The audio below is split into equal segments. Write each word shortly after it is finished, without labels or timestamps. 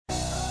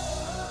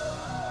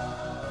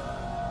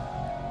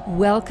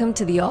Welcome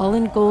to the All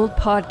in Gold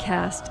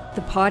podcast,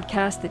 the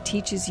podcast that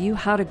teaches you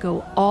how to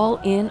go all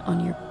in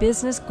on your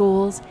business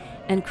goals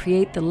and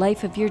create the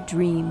life of your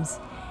dreams.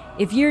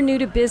 If you're new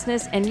to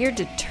business and you're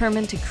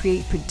determined to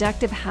create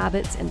productive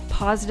habits and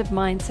positive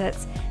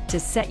mindsets to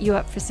set you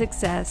up for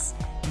success,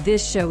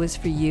 this show is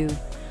for you.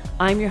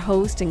 I'm your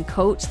host and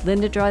coach,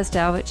 Linda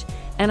Drozdowich,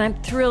 and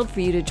I'm thrilled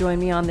for you to join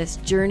me on this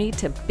journey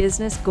to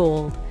business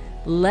gold.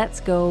 Let's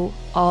go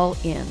all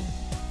in.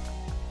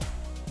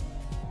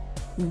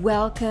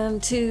 Welcome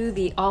to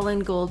the All in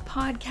Gold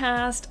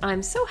podcast.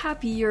 I'm so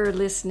happy you're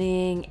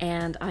listening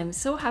and I'm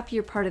so happy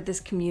you're part of this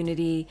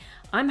community.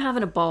 I'm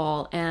having a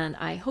ball and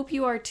I hope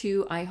you are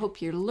too. I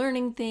hope you're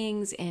learning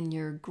things and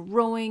you're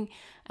growing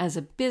as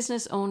a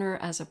business owner,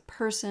 as a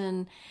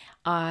person.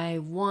 I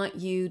want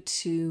you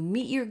to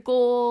meet your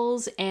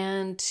goals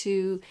and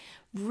to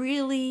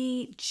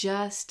really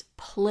just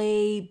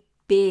play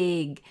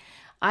big.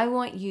 I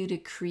want you to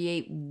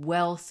create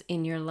wealth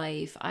in your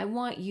life. I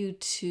want you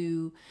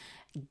to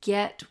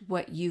get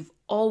what you've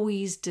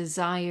always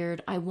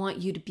desired. I want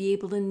you to be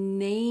able to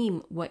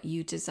name what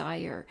you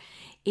desire.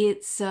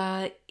 It's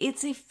a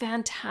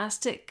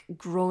fantastic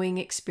growing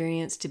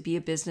experience to be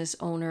a business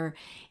owner.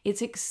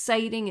 It's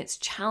exciting, it's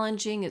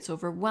challenging, it's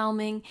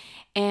overwhelming.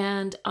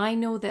 And I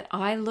know that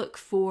I look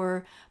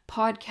for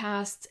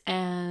podcasts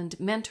and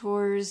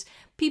mentors,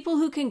 people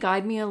who can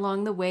guide me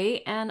along the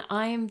way. And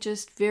I am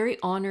just very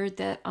honored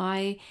that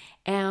I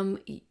am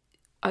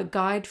a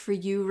guide for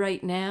you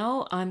right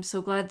now. I'm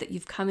so glad that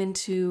you've come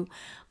into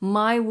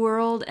my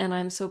world and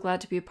I'm so glad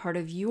to be a part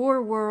of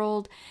your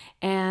world.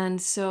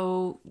 And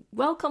so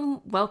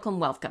welcome, welcome,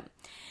 welcome.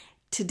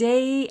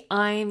 Today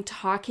I'm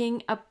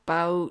talking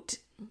about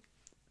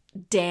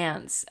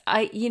dance.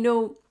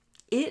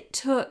 It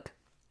took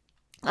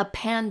a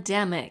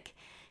pandemic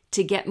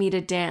to get me to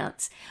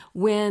dance.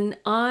 When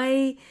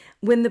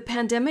the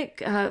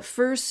pandemic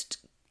first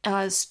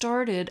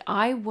started,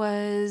 I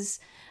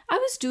was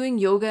doing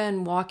yoga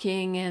and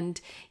walking and,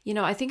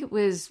 I think it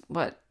was,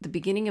 the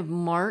beginning of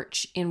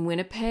March in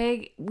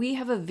Winnipeg. We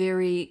have a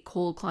very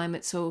cold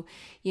climate, so,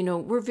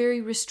 we're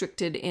very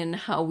restricted in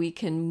how we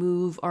can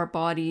move our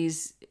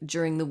bodies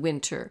during the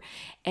winter.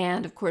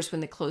 And of course,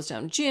 when they closed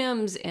down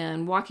gyms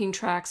and walking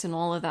tracks and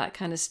all of that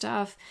kind of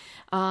stuff,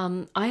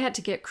 I had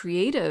to get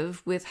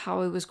creative with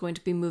how I was going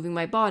to be moving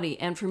my body.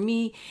 And for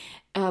me,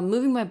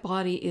 moving my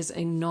body is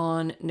a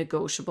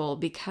non-negotiable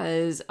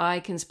because I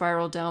can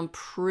spiral down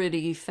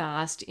pretty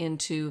fast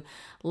into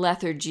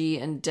lethargy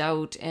and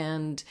doubt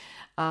and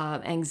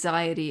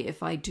anxiety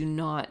if I do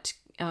not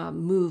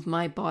move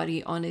my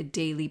body on a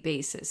daily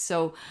basis.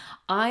 So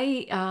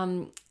I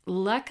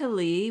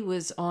luckily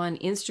was on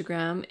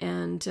Instagram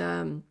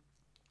and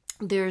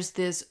there's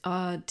this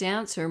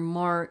dancer,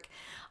 Mark.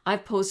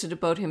 I've posted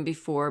about him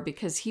before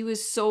because he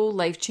was so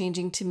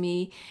life-changing to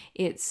me.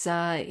 It's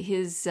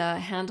his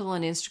handle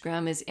on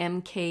Instagram is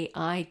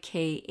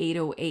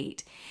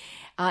MKIK808.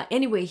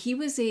 Anyway, he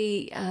was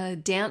a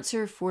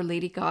dancer for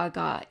Lady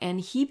Gaga and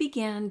he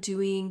began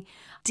doing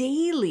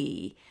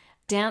daily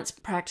dance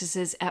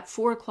practices at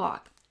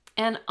 4:00.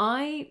 And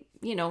I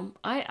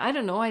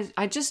don't know.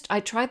 I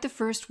tried the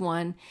first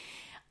one.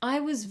 I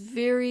was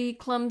very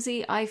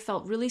clumsy. I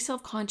felt really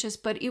self-conscious,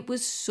 but it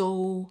was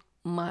so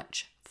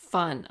much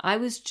fun. I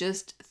was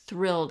just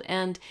thrilled.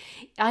 And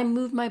I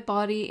moved my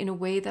body in a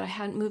way that I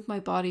hadn't moved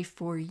my body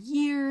for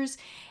years.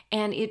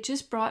 And it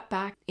just brought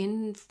back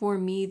in for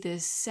me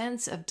this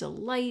sense of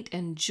delight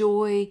and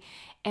joy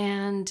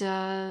and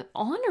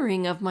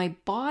honoring of my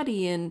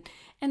body and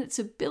its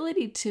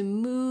ability to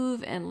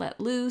move and let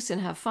loose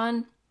and have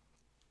fun.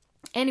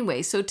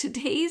 Anyway, so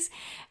today's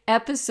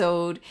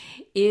episode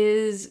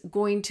is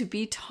going to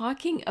be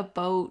talking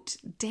about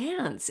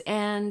dance,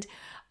 and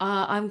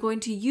I'm going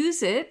to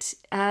use it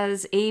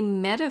as a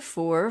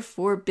metaphor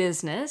for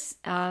business.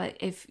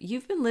 If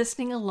you've been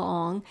listening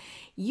along,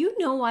 you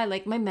know I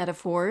like my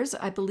metaphors.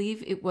 I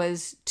believe it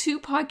was 2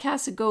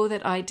 podcasts ago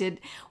that I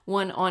did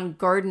one on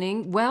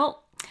gardening.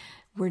 Well,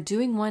 we're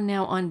doing one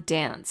now on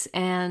dance,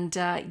 and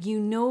you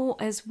know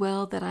as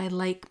well that I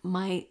like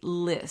my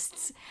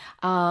lists.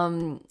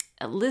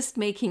 List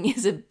making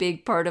is a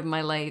big part of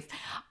my life.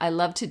 I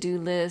love to do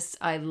lists.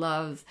 I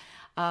love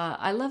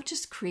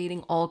just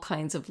creating all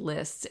kinds of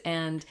lists.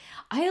 And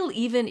I'll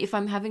even, if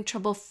I'm having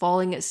trouble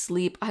falling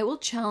asleep, I will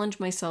challenge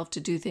myself to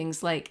do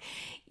things like,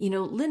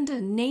 Linda,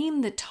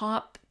 name the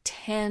top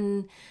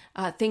 10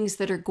 things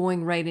that are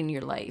going right in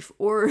your life,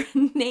 or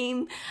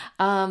name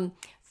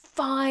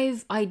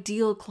 5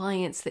 ideal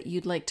clients that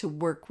you'd like to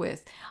work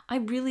with. I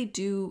really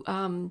do.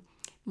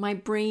 My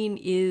brain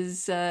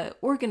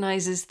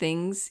organizes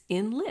things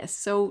in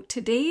lists. So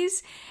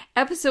today's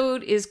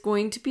episode is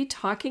going to be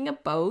talking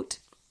about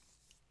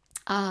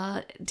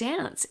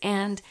dance.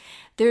 And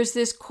there's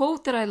this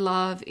quote that I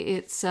love.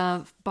 It's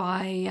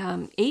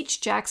by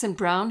H. Jackson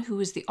Brown, who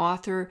is the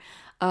author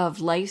of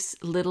Life's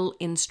Little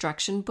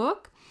Instruction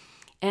Book.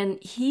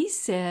 And he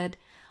said,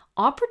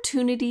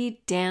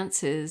 "Opportunity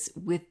dances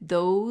with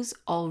those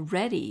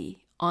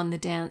already on the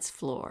dance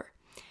floor.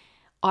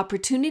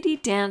 Opportunity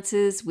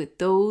dances with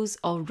those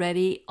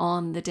already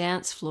on the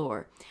dance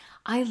floor.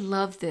 I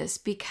love this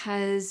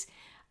because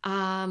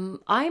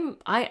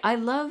I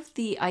love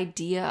the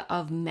idea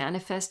of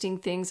manifesting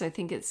things. I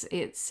think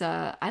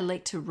I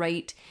like to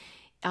write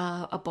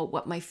about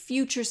what my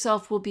future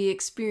self will be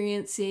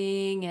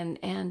experiencing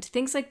and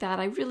things like that.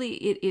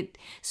 It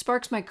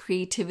sparks my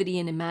creativity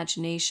and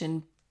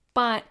imagination.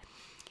 But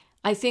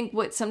I think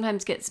what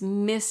sometimes gets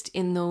missed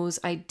in those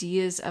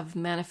ideas of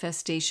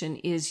manifestation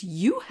is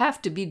you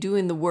have to be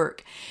doing the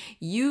work.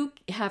 You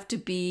have to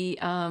be,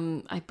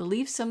 I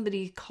believe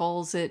somebody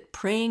calls it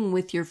praying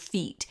with your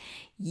feet.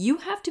 You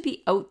have to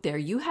be out there.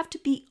 You have to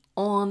be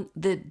on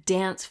the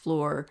dance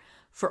floor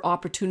for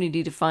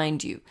opportunity to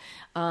find you.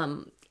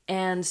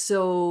 And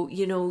so,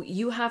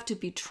 you have to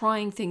be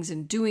trying things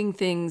and doing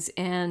things,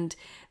 and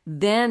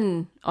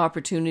then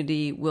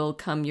opportunity will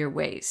come your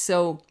way.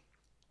 So,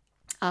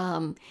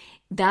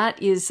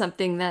 that is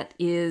something that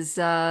is,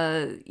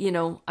 I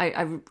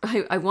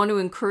want to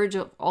encourage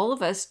all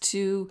of us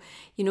to,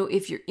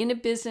 if you're in a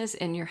business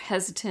and you're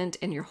hesitant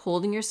and you're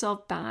holding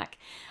yourself back,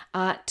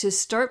 to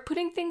start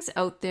putting things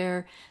out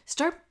there,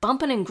 start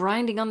bumping and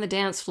grinding on the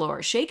dance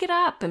floor, shake it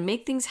up and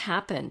make things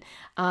happen.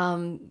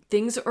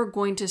 Things are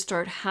going to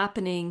start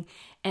happening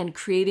and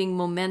creating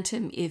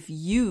momentum if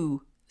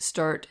you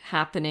start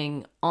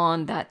happening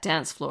on that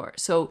dance floor.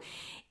 So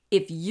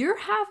if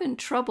you're having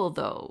trouble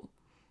though,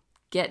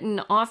 getting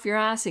off your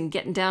ass and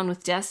getting down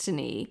with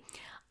destiny,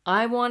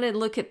 I want to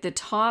look at the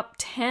top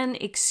 10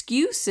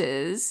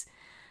 excuses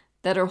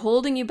that are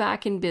holding you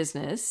back in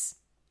business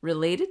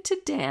related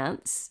to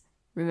dance.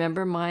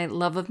 Remember my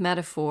love of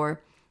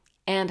metaphor,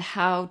 and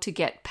how to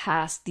get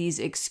past these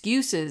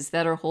excuses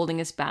that are holding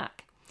us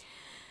back.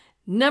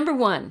 Number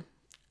 1,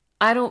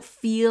 I don't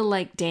feel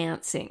like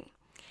dancing.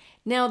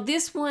 Now,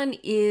 this one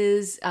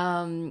is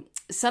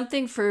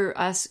something for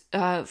us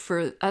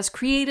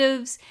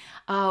creatives.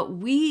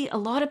 A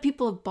lot of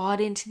people have bought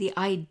into the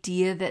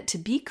idea that to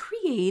be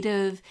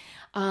creative,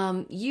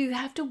 you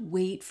have to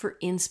wait for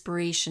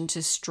inspiration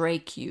to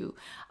strike you.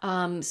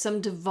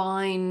 Some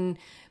divine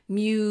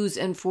muse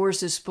and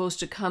force is supposed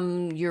to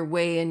come your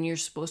way, and you're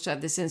supposed to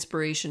have this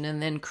inspiration and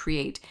then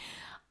create.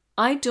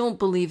 I don't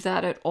believe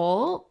that at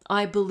all.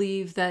 I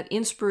believe that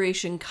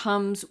inspiration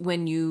comes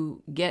when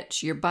you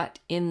get your butt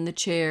in the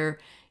chair,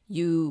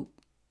 you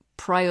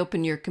pry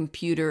open your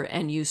computer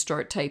and you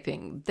start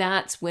typing.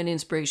 That's when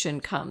inspiration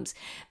comes.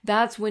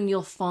 That's when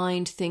you'll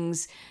find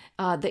things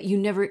that you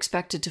never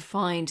expected to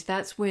find.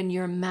 That's when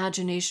your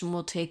imagination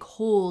will take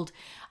hold.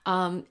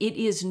 It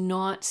is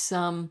not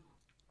some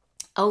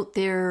out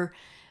there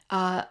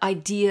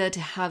idea to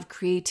have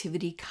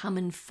creativity come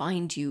and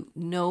find you.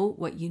 No,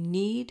 what you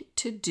need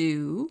to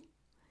do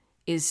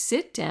is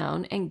sit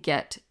down and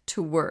get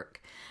to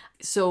work.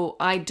 So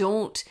I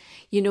don't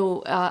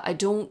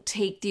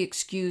take the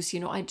excuse,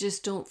 I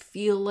just don't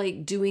feel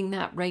like doing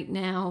that right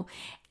now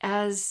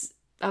as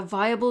a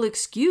viable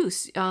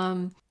excuse.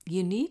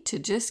 You need to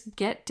just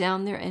get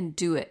down there and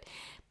do it.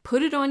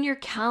 Put it on your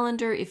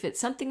calendar. If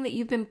it's something that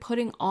you've been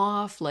putting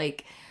off,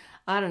 like,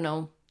 I don't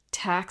know,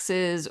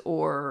 taxes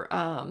or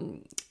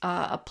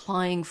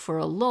applying for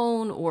a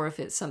loan, or if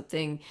it's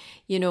something,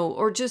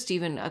 or just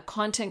even a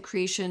content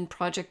creation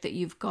project that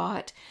you've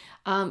got,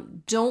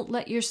 don't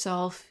let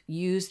yourself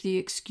use the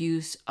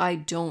excuse, I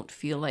don't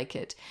feel like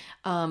it,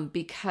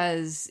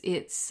 because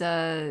it's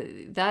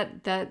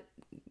that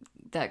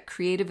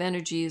creative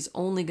energy is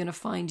only going to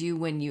find you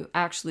when you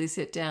actually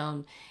sit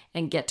down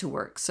and get to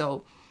work.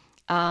 So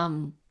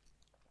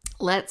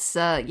let's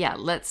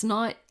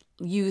not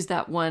use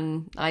that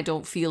one, I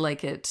don't feel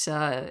like it,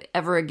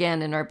 ever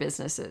again in our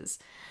businesses.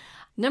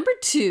 Number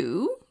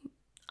 2,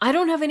 I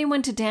don't have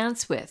anyone to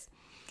dance with.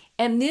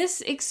 And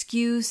this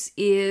excuse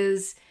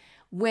is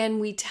when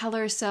we tell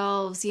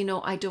ourselves,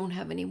 I don't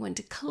have anyone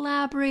to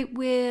collaborate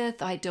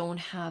with, I don't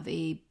have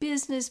a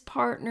business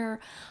partner,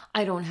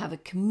 I don't have a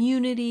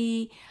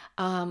community,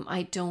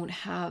 I don't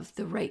have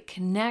the right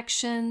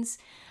connections.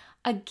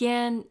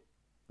 Again,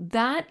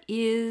 that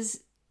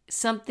is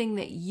something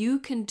that you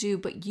can do,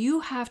 but you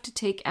have to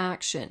take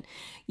action.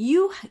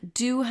 You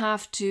do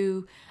have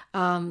to,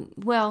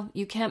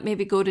 you can't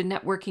maybe go to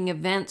networking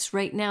events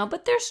right now,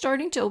 but they're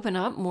starting to open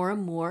up more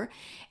and more.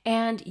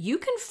 And you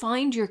can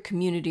find your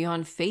community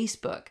on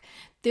Facebook.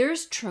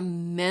 There's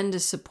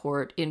tremendous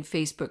support in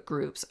Facebook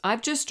groups.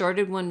 I've just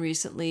started one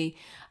recently,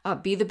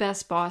 Be the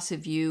Best Boss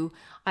of You.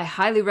 I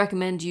highly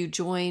recommend you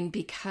join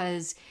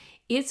because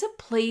it's a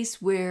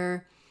place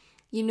where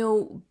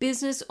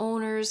business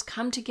owners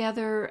come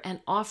together and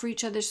offer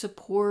each other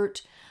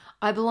support.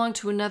 I belong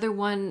to another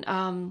one,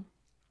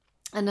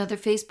 another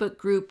Facebook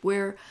group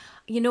where,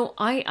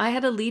 I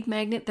had a lead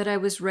magnet that I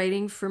was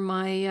writing for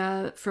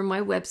my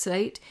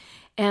website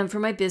and for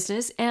my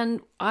business.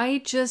 And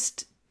I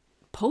just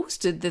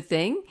posted the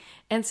thing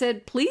and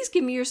said, please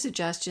give me your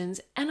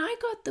suggestions. And I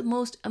got the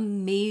most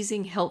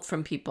amazing help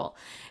from people.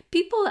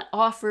 People that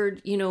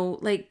offered,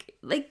 like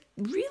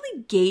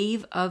really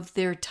gave of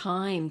their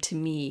time to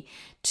me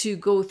to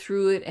go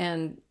through it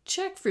and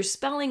check for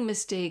spelling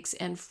mistakes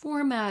and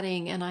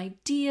formatting and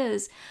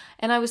ideas.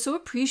 And I was so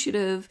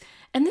appreciative.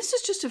 And this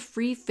is just a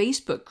free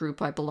Facebook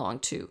group I belong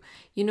to,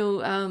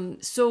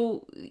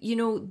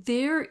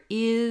 there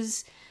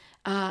is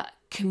a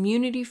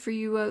community for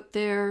you out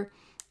there.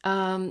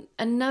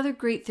 Another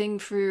great thing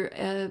for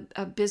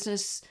a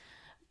business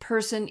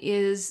person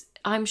is,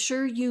 I'm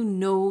sure you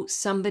know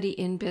somebody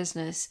in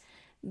business.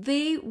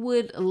 They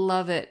would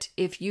love it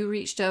if you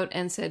reached out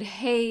and said,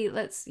 hey,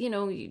 let's, do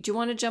you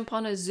want to jump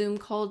on a Zoom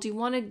call? Do you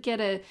want to get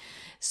a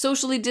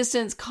socially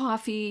distanced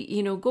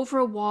coffee, go for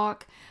a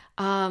walk?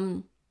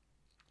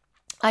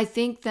 I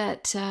think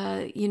that,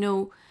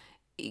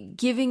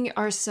 giving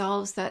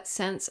ourselves that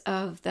sense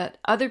of that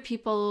other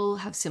people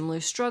have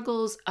similar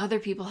struggles, other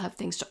people have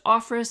things to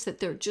offer us that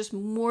they're just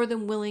more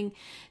than willing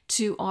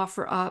to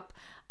offer up.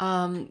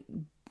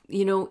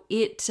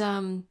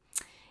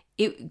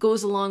 It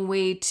goes a long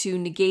way to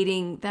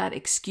negating that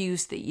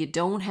excuse that you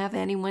don't have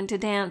anyone to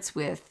dance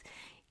with.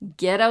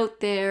 Get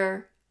out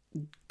there,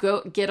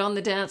 go get on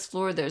the dance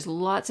floor. There's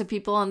lots of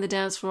people on the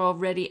dance floor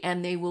already,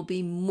 and they will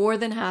be more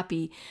than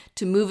happy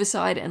to move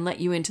aside and let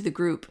you into the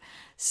group.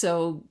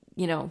 So,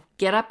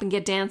 get up and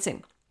get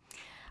dancing.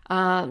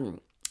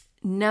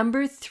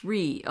 Number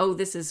 3. Oh,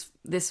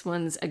 this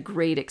one's a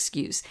great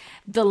excuse.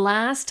 The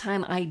last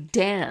time I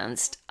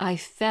danced, I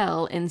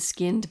fell and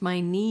skinned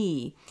my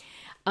knee.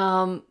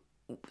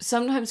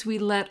 Sometimes we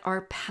let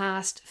our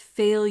past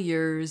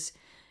failures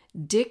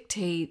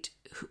dictate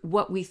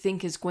what we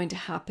think is going to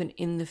happen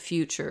in the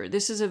future.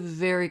 This is a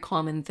very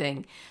common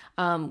thing.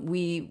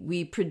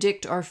 We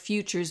predict our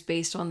futures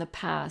based on the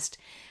past.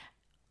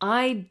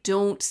 I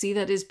don't see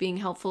that as being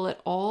helpful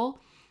at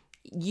all.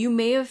 You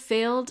may have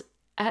failed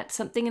at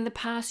something in the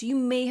past. You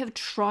may have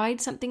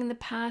tried something in the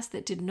past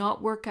that did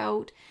not work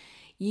out.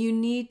 You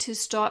need to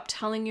stop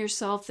telling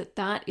yourself that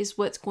that is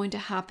what's going to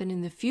happen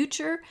in the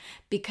future,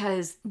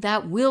 because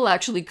that will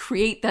actually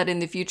create that in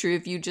the future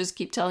if you just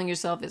keep telling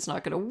yourself it's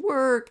not going to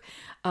work.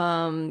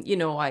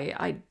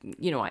 I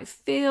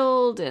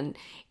failed and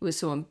it was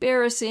so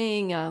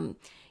embarrassing.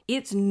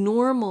 It's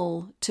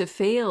normal to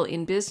fail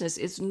in business.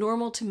 It's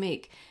normal to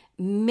make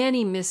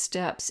many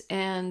missteps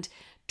and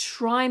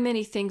try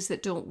many things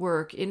that don't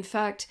work. In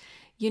fact,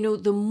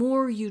 the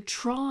more you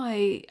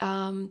try,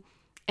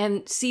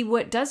 and see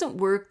what doesn't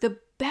work, the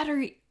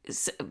better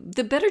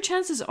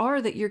chances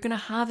are that you're going to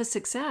have a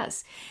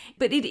success.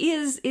 But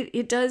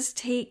it does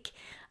take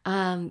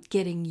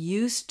getting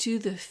used to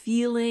the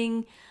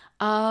feeling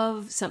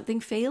of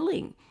something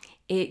failing.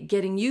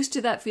 Getting used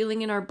to that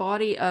feeling in our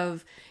body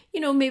of,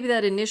 maybe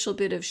that initial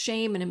bit of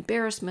shame and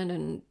embarrassment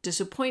and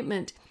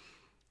disappointment,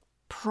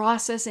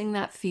 processing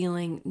that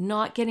feeling,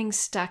 not getting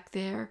stuck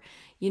there,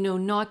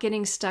 not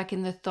getting stuck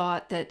in the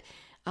thought that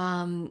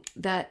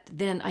that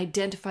then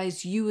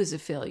identifies you as a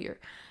failure.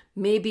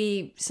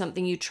 Maybe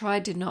something you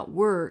tried did not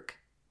work,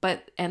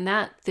 and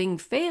that thing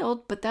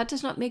failed, but that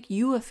does not make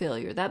you a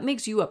failure. That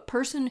makes you a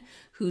person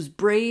who's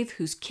brave,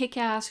 who's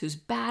kick-ass, who's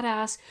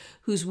badass,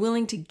 who's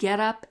willing to get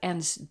up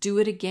and do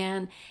it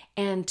again,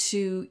 and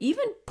to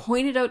even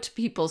point it out to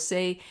people,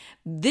 say,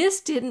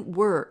 this didn't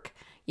work.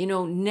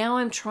 Now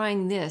I'm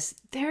trying this.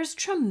 There's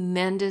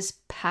tremendous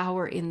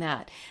power in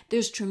that.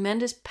 There's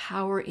tremendous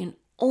power in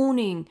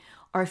owning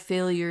our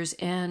failures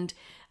and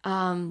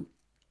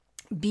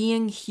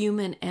being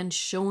human and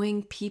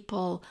showing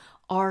people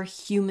our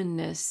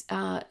humanness,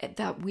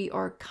 that we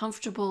are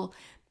comfortable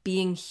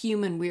being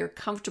human. We are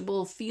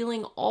comfortable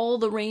feeling all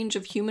the range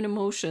of human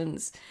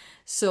emotions.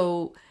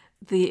 So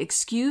the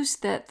excuse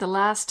that the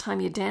last time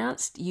you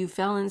danced, you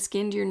fell and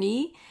skinned your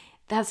knee,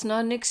 that's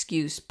not an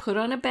excuse. Put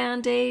on a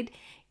Band-Aid,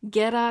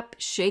 get up,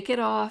 shake it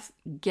off,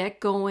 get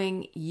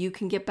going. You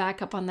can get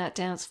back up on that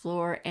dance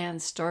floor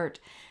and start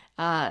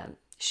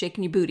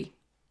shaking your booty.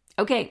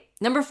 Okay,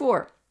 number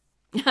 4.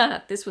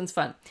 This one's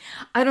fun.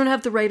 I don't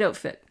have the right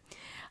outfit.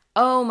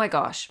 Oh my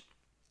gosh.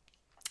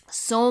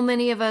 So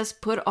many of us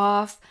put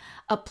off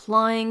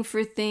applying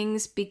for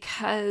things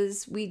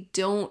because we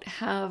don't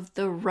have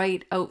the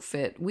right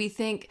outfit. We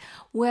think,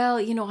 well,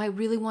 I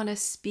really want to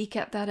speak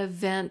at that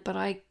event, but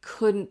I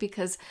couldn't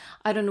because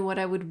I don't know what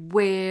I would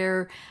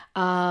wear.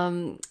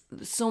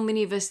 So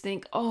many of us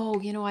think,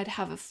 I'd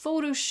have a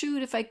photo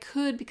shoot if I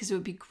could because it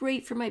would be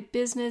great for my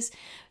business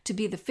to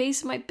be the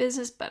face of my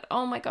business, but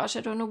oh my gosh,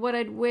 I don't know what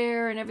I'd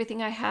wear and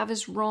everything I have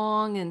is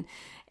wrong.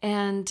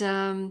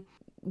 And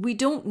we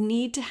don't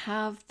need to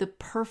have the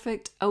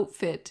perfect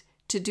outfit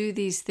to do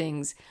these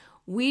things.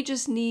 We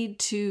just need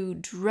to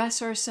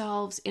dress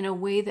ourselves in a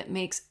way that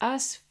makes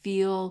us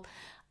feel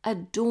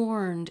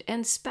adorned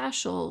and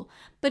special,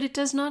 but it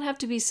does not have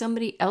to be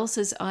somebody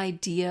else's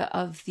idea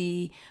of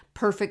the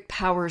perfect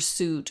power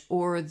suit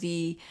or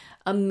the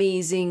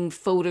amazing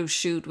photo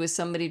shoot with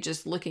somebody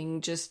just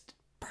looking just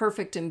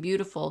perfect and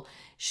beautiful.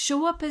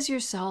 Show up as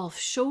yourself.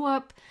 Show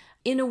up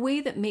in a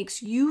way that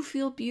makes you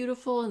feel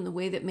beautiful, in the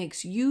way that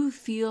makes you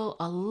feel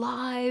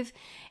alive,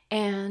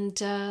 and,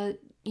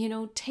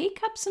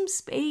 take up some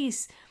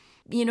space.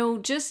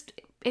 Just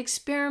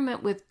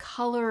experiment with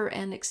color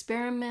and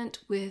experiment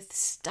with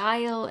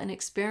style and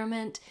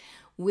experiment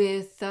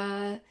with,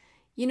 the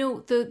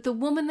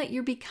woman that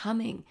you're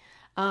becoming.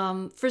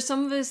 For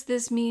some of us,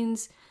 this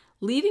means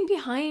leaving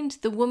behind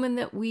the woman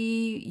that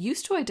we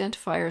used to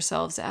identify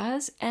ourselves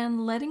as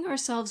and letting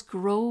ourselves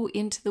grow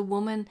into the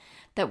woman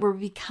that we're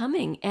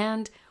becoming.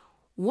 And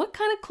what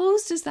kind of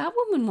clothes does that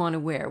woman want to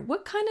wear?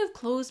 What kind of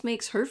clothes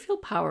makes her feel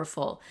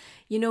powerful?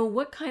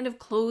 What kind of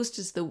clothes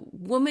does the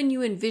woman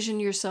you envision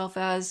yourself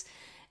as,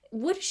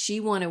 what does she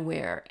want to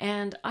wear?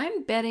 And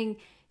I'm betting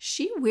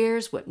she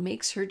wears what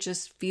makes her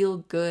just feel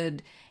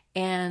good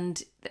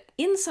and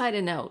inside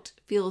and out,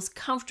 feels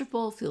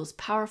comfortable, feels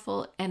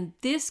powerful, and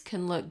this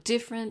can look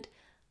different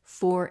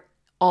for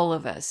all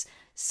of us.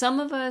 Some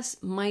of us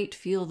might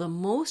feel the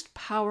most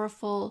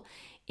powerful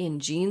in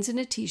jeans and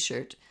a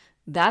t-shirt.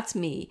 That's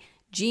me.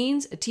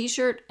 Jeans, a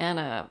t-shirt, and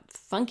a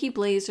funky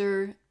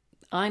blazer.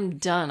 I'm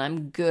done.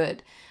 I'm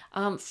good.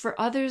 For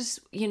others,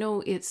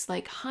 it's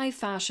like high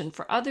fashion.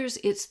 For others,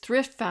 it's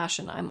thrift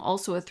fashion. I'm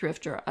also a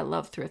thrifter. I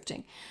love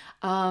thrifting.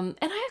 And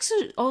I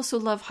actually also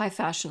love high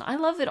fashion. I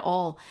love it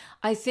all.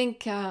 I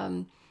think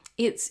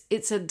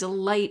it's a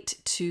delight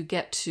to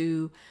get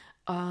to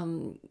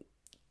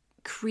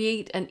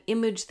create an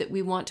image that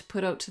we want to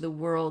put out to the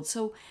world.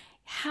 So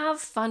have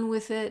fun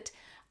with it.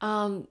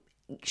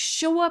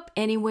 Show up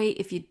anyway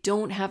if you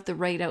don't have the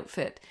right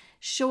outfit.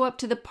 Show up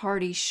to the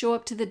party, show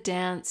up to the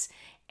dance,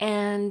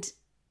 and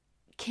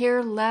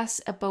care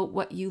less about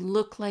what you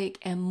look like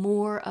and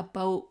more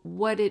about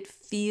what it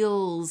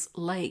feels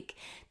like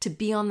to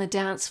be on the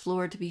dance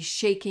floor, to be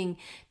shaking,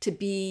 to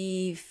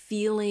be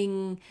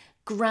feeling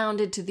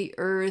grounded to the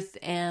earth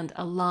and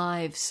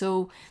alive.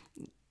 So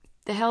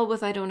the hell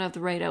with I don't have the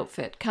right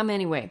outfit. Come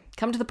anyway.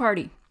 Come to the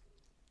party.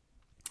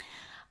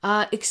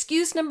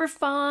 Excuse number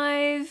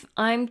 5,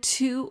 I'm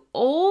too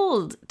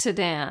old to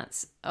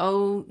dance.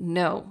 Oh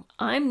no,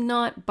 I'm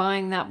not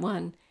buying that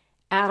one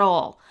at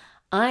all.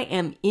 I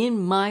am in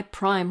my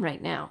prime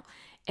right now.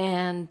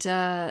 And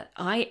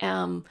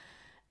my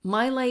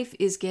life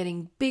is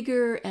getting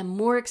bigger and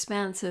more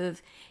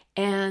expansive.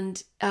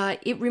 And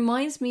it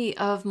reminds me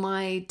of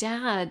my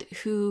dad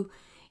who,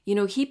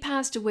 he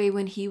passed away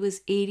when he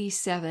was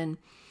 87.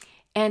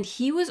 And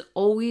he was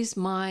always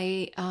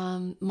my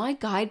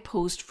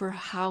guidepost for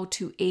how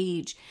to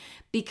age,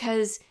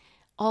 because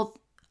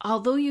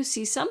although you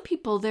see some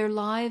people, their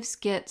lives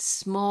get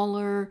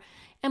smaller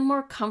and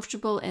more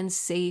comfortable and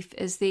safe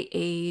as they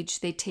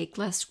age. They take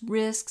less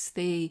risks.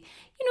 They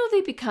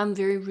become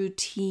very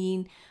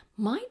routine.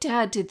 My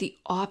dad did the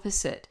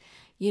opposite.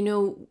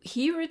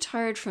 He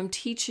retired from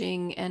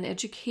teaching and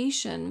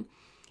education.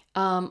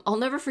 I'll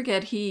never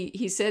forget.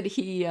 He said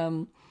he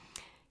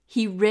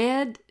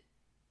read.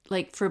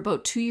 Like for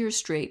about 2 years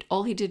straight,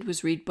 all he did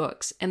was read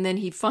books. And then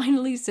he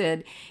finally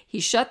said, he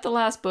shut the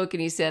last book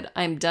and he said,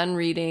 I'm done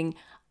reading.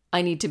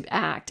 I need to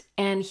act.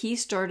 And he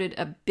started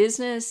a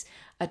business,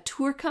 a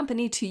tour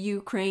company to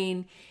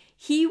Ukraine.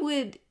 He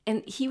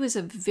was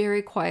a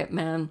very quiet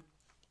man.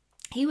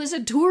 He was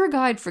a tour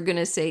guide, for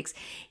goodness sakes.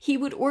 He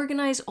would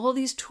organize all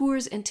these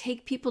tours and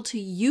take people to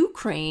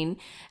Ukraine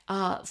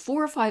 4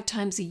 or 5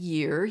 times a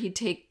year. He'd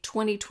take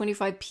 20,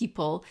 25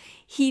 people.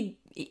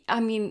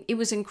 It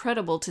was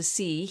incredible to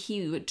see.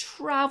 He would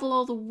travel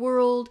all the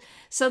world.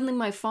 Suddenly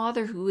my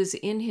father, who was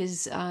in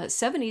his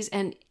 70s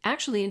and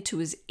actually into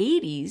his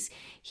 80s,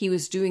 he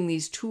was doing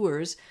these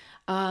tours.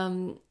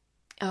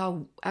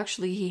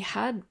 Actually, he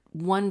had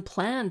one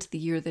planned the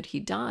year that he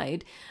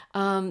died.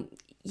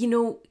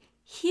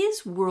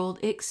 His world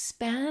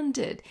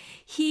expanded.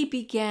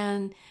 He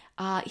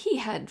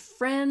had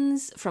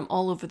friends from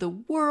all over the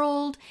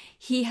world.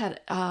 He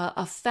had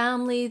a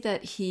family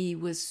that he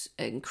was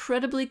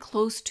incredibly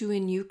close to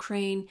in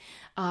Ukraine.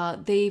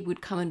 They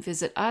would come and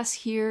visit us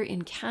here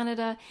in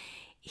Canada.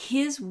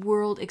 His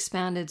world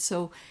expanded.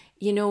 So,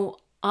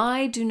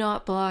 I do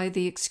not buy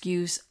the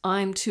excuse,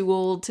 I'm too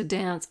old to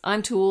dance,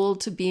 I'm too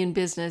old to be in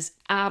business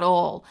at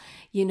all.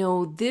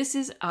 This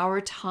is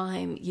our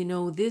time.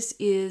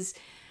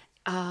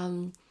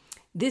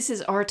 This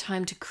is our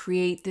time to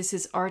create. This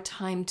is our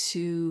time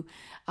to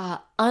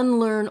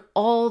unlearn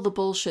all the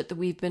bullshit that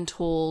we've been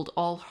told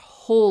all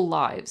whole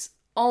lives.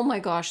 Oh my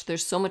gosh,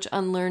 there's so much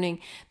unlearning.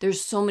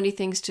 There's so many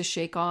things to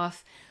shake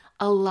off.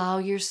 Allow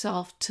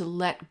yourself to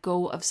let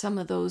go of some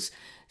of those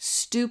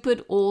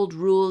stupid old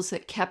rules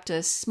that kept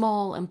us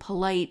small and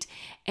polite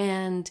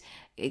and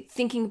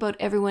thinking about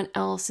everyone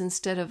else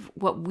instead of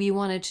what we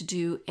wanted to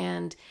do.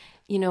 And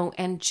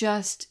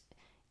just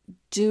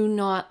do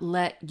not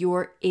let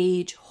your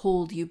age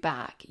hold you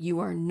back. You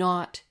are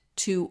not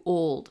too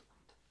old.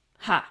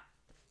 Ha.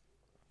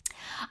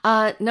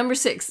 Number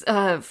 6,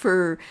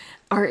 for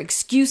our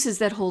excuses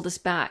that hold us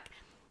back.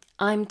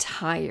 I'm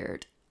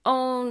tired.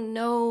 Oh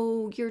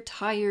no, you're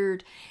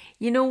tired.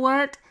 You know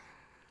what?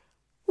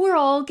 We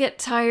all get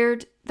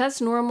tired. That's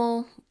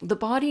normal. the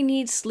body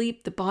needs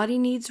sleep, the body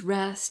needs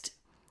rest.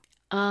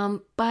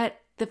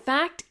 But the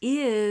fact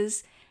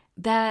is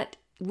that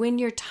when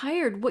you're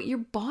tired, what your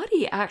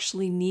body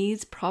actually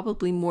needs,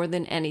 probably more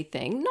than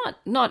anything,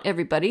 not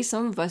everybody,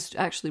 some of us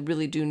actually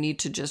really do need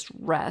to just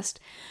rest,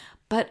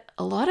 but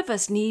a lot of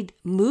us need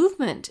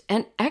movement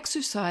and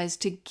exercise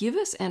to give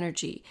us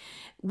energy.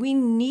 We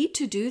need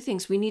to do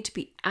things. We need to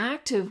be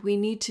active. We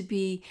need to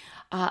be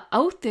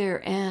out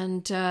there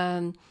and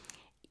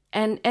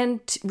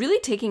really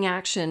taking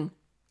action.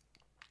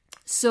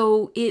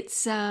 So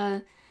it's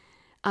the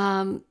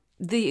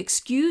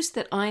excuse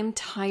that I'm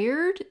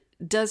tired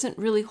doesn't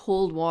really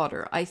hold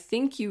water. I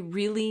think you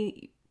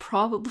really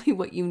probably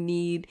what you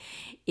need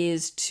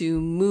is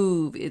to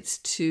move, it's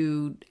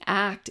to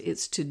act,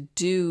 it's to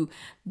do.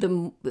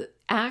 The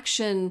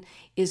action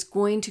is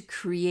going to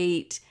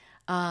create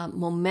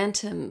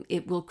momentum.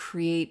 It will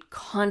create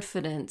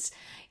confidence.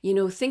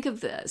 Think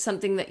of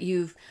something that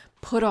you've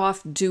put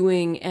off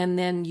doing and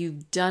then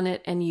you've done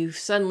it and you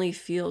suddenly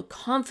feel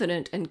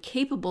confident and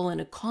capable and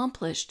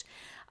accomplished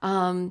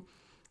and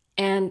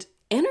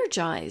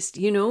energized,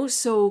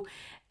 So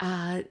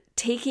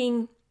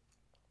taking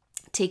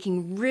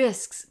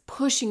risks,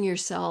 pushing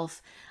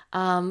yourself,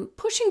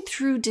 pushing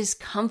through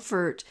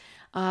discomfort,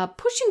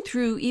 pushing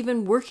through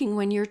even working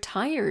when you're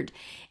tired,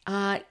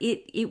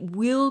 it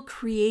will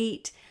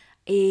create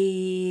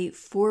a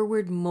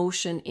forward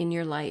motion in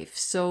your life.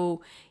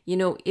 So,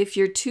 if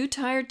you're too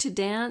tired to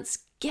dance,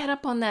 get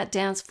up on that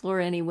dance floor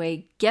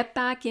anyway, get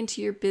back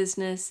into your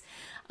business,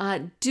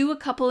 do a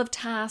couple of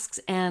tasks,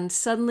 and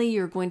suddenly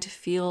you're going to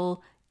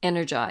feel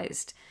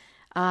energized.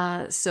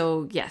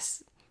 So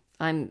yes,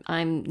 I'm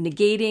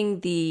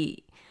negating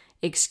the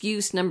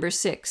excuse number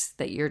 6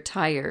 that you're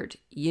tired.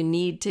 You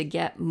need to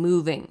get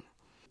moving.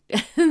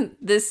 The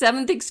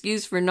 7th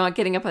excuse for not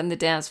getting up on the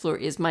dance floor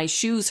is my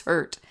shoes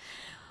hurt.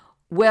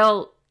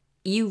 Well,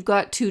 you've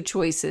got 2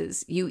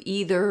 choices. You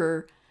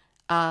either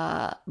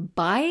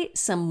buy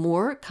some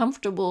more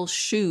comfortable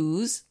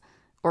shoes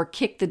or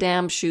kick the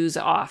damn shoes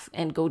off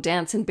and go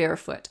dancing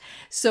barefoot.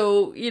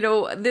 So,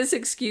 this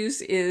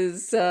excuse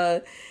is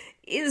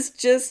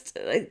just,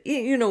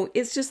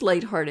 it's just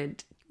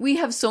lighthearted. We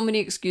have so many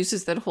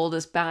excuses that hold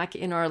us back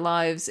in our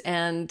lives,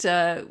 and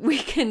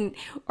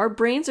our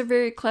brains are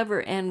very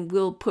clever and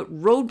will put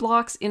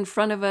roadblocks in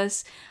front of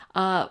us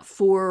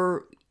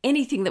for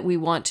anything that we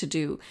want to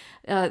do.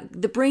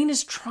 The brain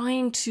is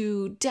trying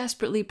to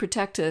desperately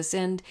protect us,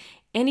 and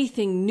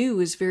anything new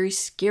is very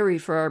scary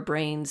for our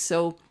brains.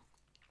 So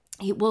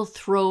it will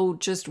throw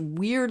just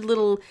weird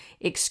little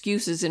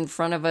excuses in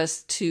front of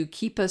us to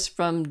keep us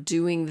from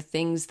doing the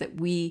things that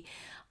we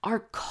are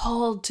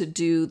called to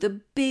do, the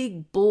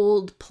big,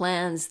 bold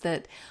plans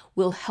that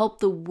will help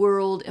the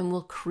world and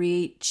will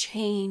create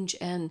change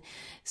and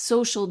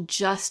social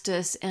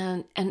justice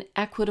and an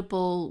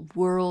equitable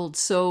world.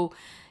 So,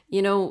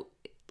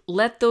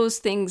 let those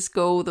things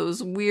go,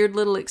 those weird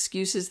little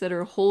excuses that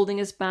are holding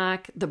us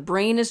back. The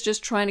brain is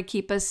just trying to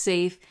keep us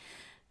safe.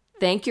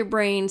 Thank your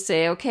brain.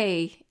 Say,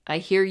 okay, I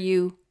hear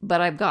you,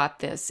 but I've got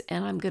this,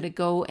 and I'm going to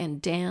go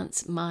and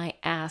dance my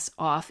ass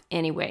off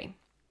anyway.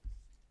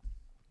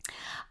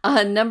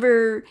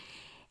 Number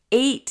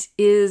 8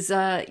 is,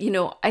 I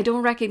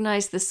don't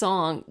recognize the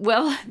song.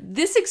 Well,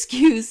 this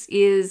excuse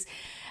is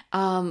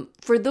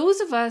for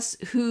those of us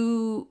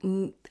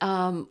who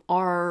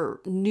are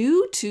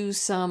new to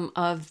some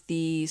of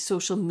the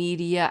social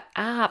media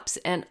apps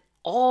and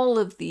all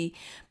of the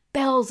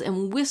bells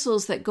and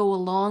whistles that go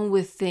along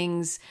with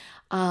things,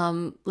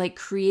 like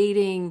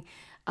creating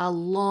a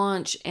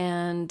launch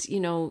and,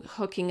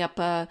 hooking up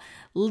a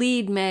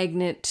lead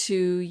magnet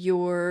to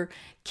your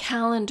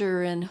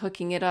calendar and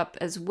hooking it up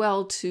as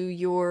well to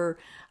your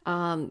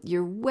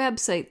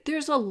website.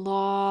 There's a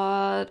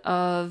lot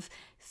of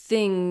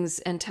things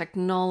and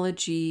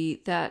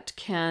technology that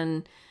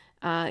can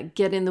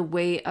get in the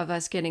way of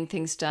us getting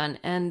things done.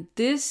 And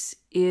this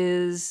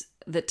is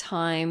the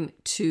time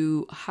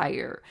to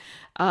hire.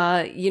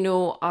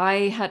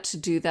 I had to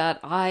do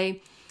that.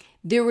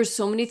 There were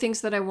so many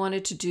things that I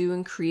wanted to do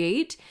and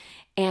create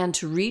and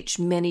to reach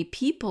many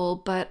people,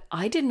 but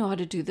I didn't know how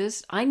to do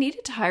this. I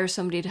needed to hire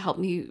somebody to help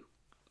me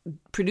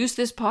produce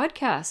this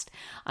podcast.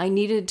 I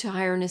needed to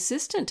hire an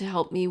assistant to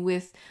help me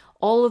with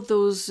all of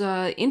those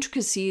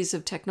intricacies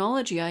of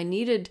technology. I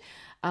needed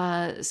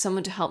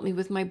someone to help me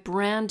with my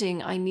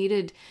branding. I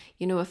needed,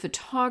 a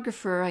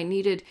photographer. I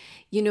needed,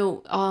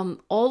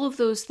 all of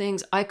those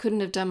things I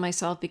couldn't have done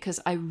myself because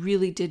I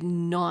really did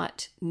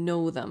not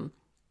know them.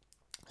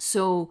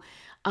 So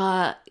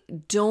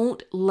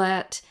don't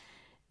let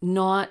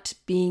not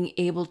being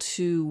able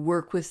to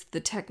work with the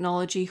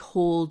technology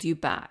hold you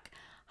back.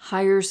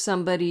 Hire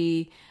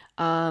somebody.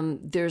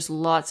 There's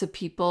lots of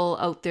people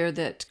out there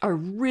that are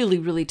really,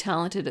 really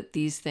talented at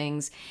these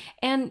things.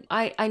 And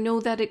I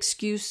know that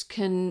excuse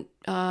can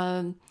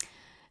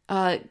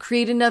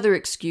create another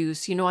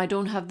excuse. I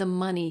don't have the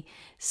money.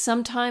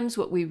 Sometimes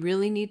what we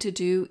really need to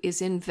do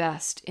is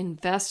invest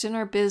in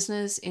our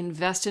business,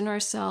 invest in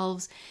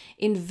ourselves,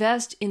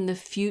 invest in the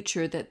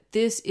future, that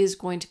this is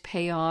going to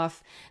pay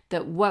off,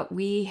 that what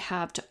we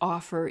have to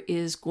offer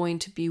is going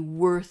to be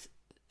worth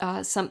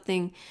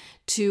something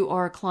to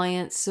our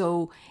clients.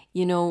 So,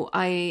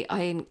 I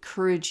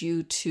encourage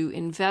you to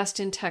invest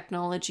in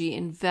technology,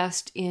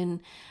 invest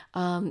in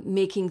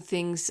making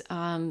things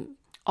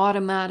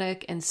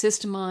automatic and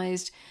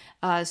systemized,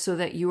 so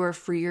that you are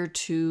freer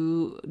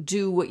to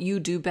do what you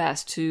do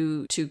best,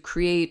 to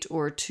create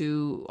or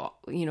to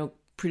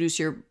produce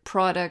your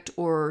product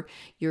or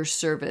your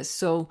service.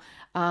 So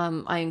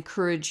I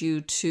encourage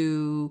you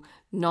to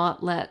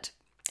not let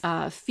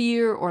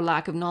fear or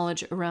lack of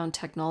knowledge around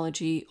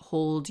technology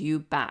hold you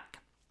back.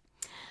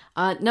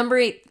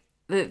 Number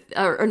 9,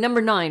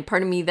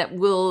 that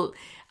will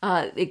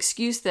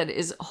excuse that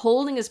is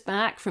holding us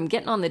back from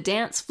getting on the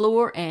dance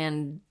floor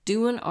and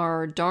doing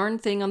our darn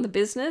thing on the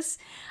business,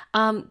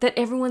 that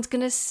everyone's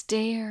going to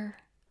stare.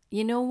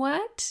 You know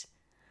what?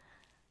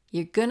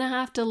 You're going to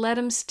have to let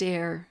them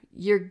stare.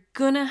 You're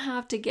going to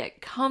have to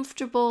get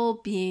comfortable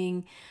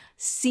being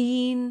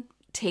seen,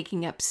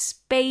 taking up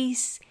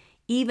space,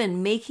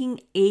 even making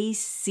a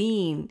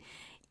scene.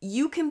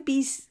 You can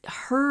be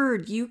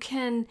heard. You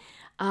can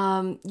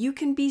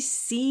be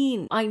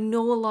seen. I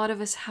know a lot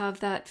of us have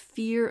that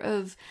fear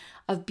of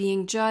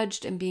being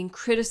judged and being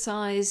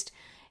criticized,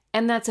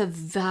 and that's a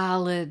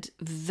valid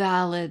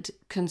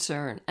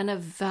concern and a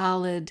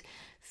valid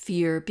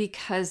fear,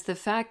 because the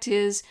fact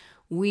is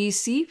we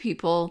see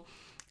people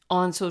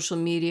on social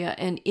media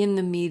and in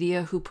the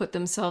media who put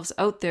themselves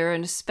out there,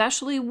 and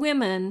especially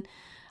women,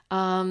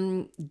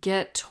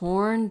 get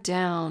torn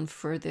down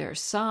for their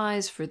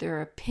size, for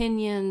their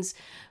opinions,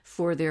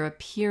 for their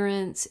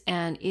appearance,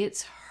 and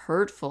it's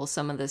hurtful,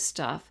 some of this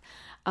stuff.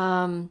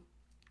 And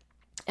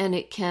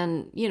it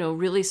can,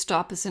 really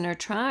stop us in our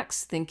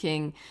tracks,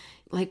 thinking,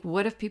 like,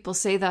 what if people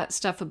say that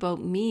stuff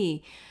about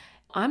me?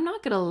 I'm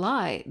not going to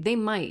lie, they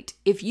might.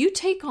 If you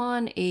take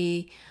on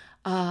a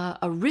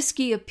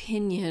risky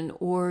opinion,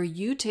 or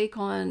you take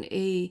on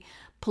a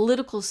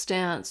political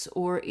stance,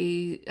 or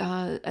a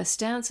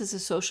stance as a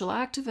social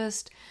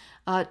activist,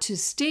 to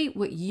state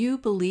what you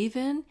believe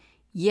in,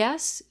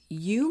 yes,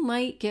 you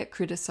might get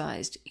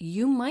criticized.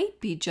 You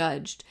might be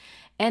judged,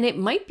 and it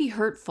might be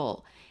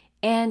hurtful.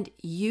 And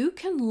you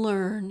can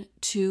learn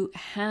to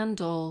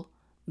handle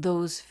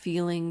those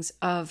feelings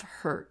of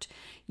hurt.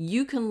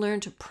 You can learn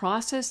to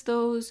process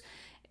those,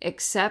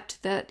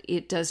 accept that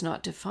it does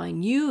not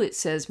define you. It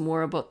says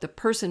more about the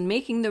person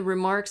making the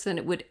remarks than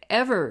it would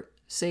ever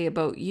say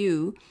about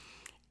you,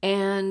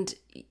 and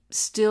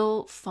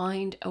still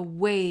find a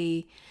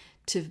way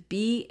to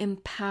be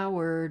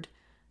empowered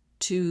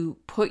to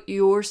put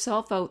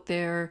yourself out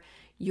there,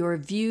 your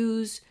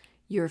views,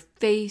 your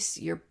face,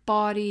 your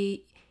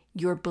body,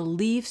 your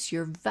beliefs,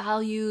 your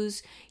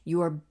values,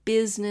 your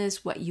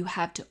business, what you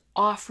have to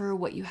offer,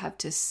 what you have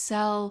to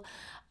sell.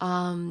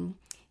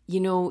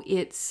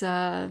 It's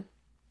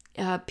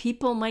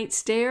people might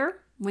stare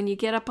when you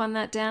get up on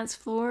that dance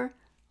floor.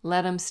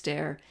 Let them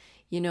stare.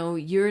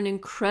 You're an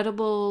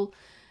incredible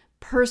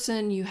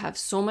person. You have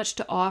so much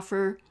to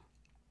offer.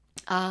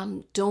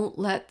 Don't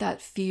let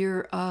that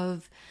fear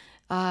of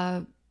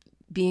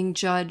being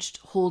judged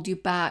hold you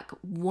back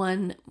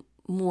one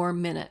more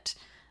minute.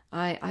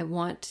 I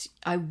want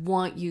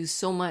you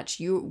so much.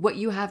 What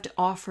you have to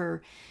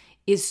offer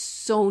is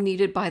so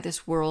needed by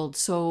this world.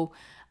 So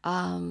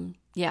let's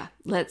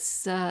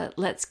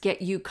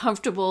get you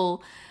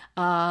comfortable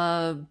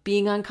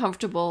being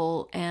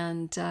uncomfortable,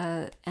 and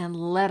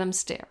let them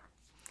stare.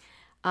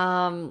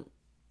 The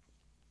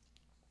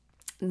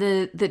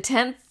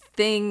 10th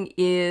thing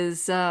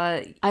is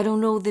I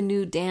don't know the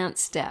new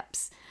dance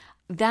steps.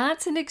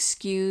 That's an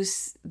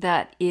excuse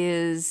that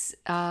is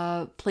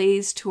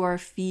plays to our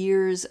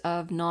fears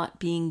of not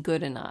being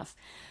good enough.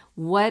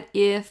 What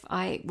if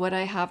what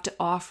I have to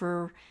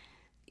offer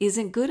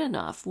isn't good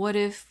enough? What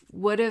if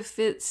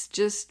it's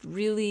just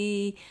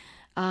really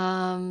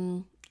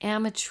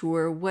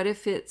amateur? What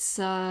if it's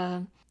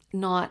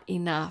not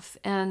enough?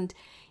 And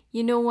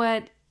you know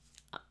what?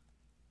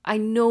 I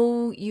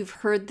know you've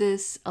heard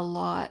this a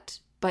lot,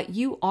 but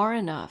you are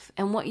enough,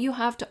 and what you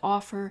have to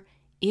offer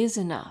is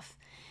enough.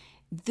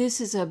 This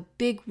is a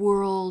big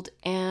world,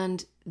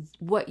 and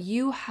what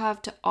you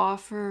have to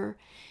offer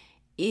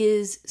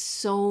is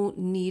so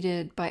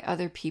needed by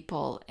other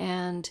people.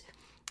 And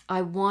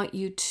I want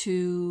you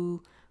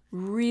to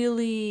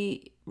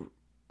really,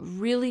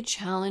 really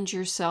challenge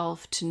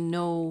yourself to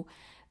know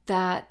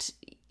that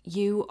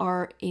you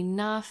are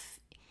enough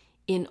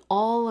in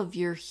all of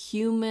your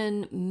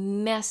human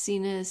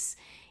messiness,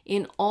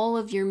 in all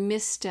of your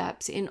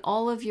missteps, in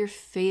all of your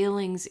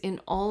failings, in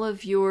all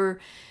of your,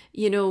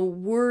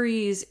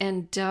 worries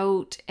and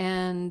doubt,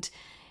 and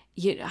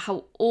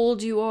how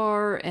old you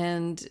are,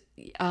 and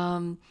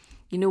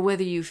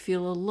whether you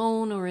feel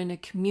alone or in a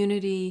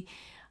community.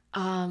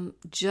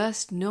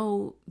 just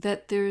know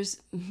that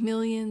there's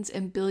millions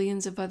and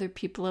billions of other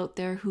people out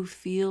there who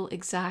feel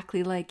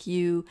exactly like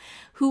you,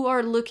 who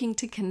are looking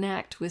to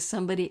connect with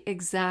somebody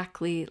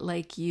exactly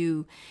like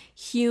you,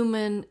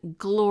 human,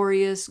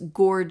 glorious,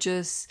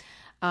 gorgeous,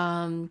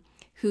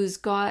 who's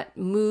got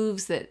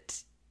moves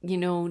that,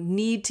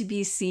 need to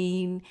be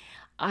seen.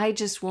 I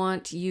just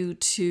want you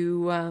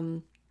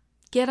to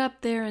get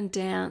up there and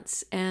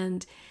dance.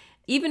 And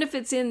even if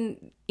it's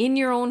in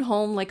your own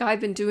home, like I've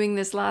been doing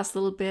this last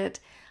little bit,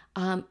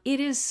 it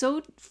is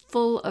so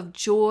full of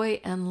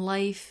joy and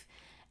life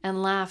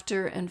and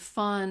laughter and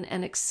fun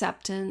and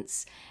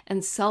acceptance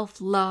and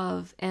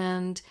self-love.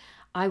 And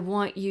I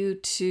want you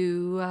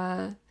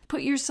to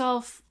put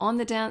yourself on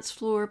the dance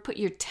floor, put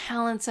your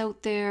talents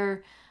out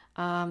there.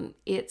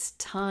 It's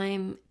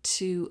time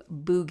to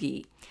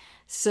boogie.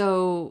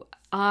 So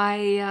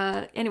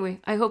anyway,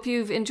 I hope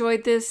you've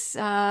enjoyed this,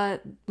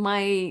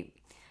 my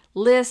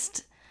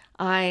list.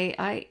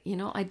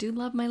 I do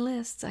love my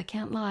lists. I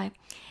can't lie.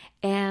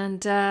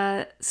 And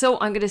so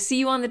I'm going to see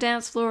you on the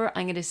dance floor.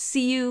 I'm going to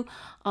see you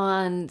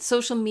on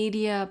social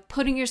media,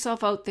 putting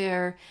yourself out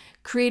there,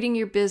 creating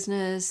your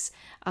business,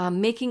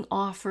 making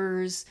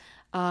offers,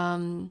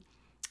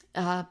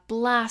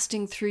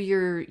 blasting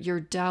through your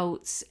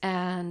doubts.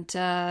 And,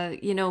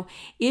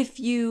 if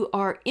you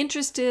are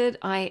interested,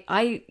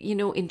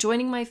 in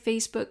joining my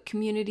Facebook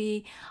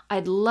community,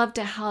 I'd love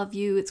to have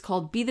you. It's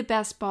called Be the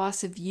Best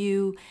Boss of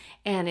You.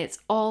 And it's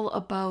all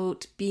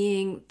about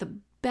being the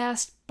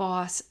best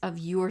boss of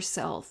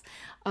yourself,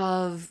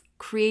 of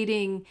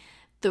creating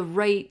the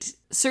right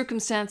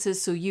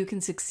circumstances so you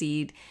can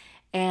succeed.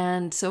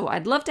 And so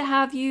I'd love to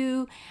have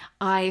you.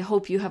 I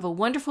hope you have a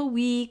wonderful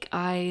week.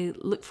 I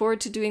look forward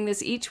to doing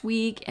this each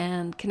week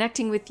and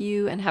connecting with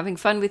you and having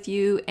fun with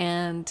you,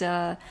 and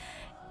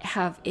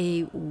have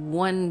a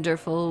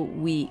wonderful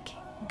week.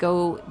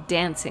 Go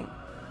dancing.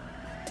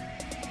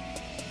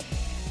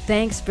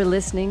 Thanks for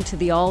listening to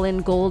the All in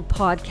Gold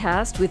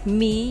podcast with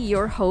me,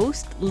 your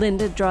host,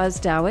 Linda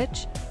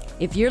Drozdowich.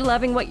 If you're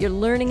loving what you're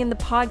learning in the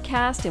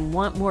podcast and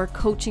want more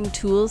coaching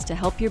tools to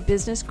help your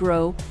business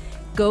grow,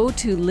 go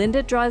to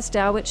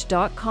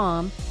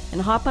lindadrozdowich.com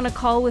and hop on a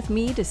call with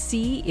me to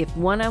see if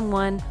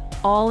one-on-one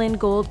All in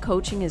Gold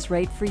coaching is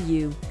right for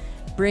you.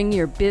 Bring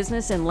your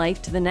business and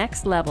life to the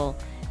next level.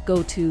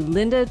 Go to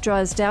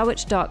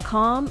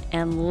lindadrozdowich.com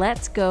and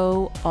let's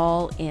go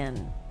all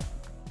in.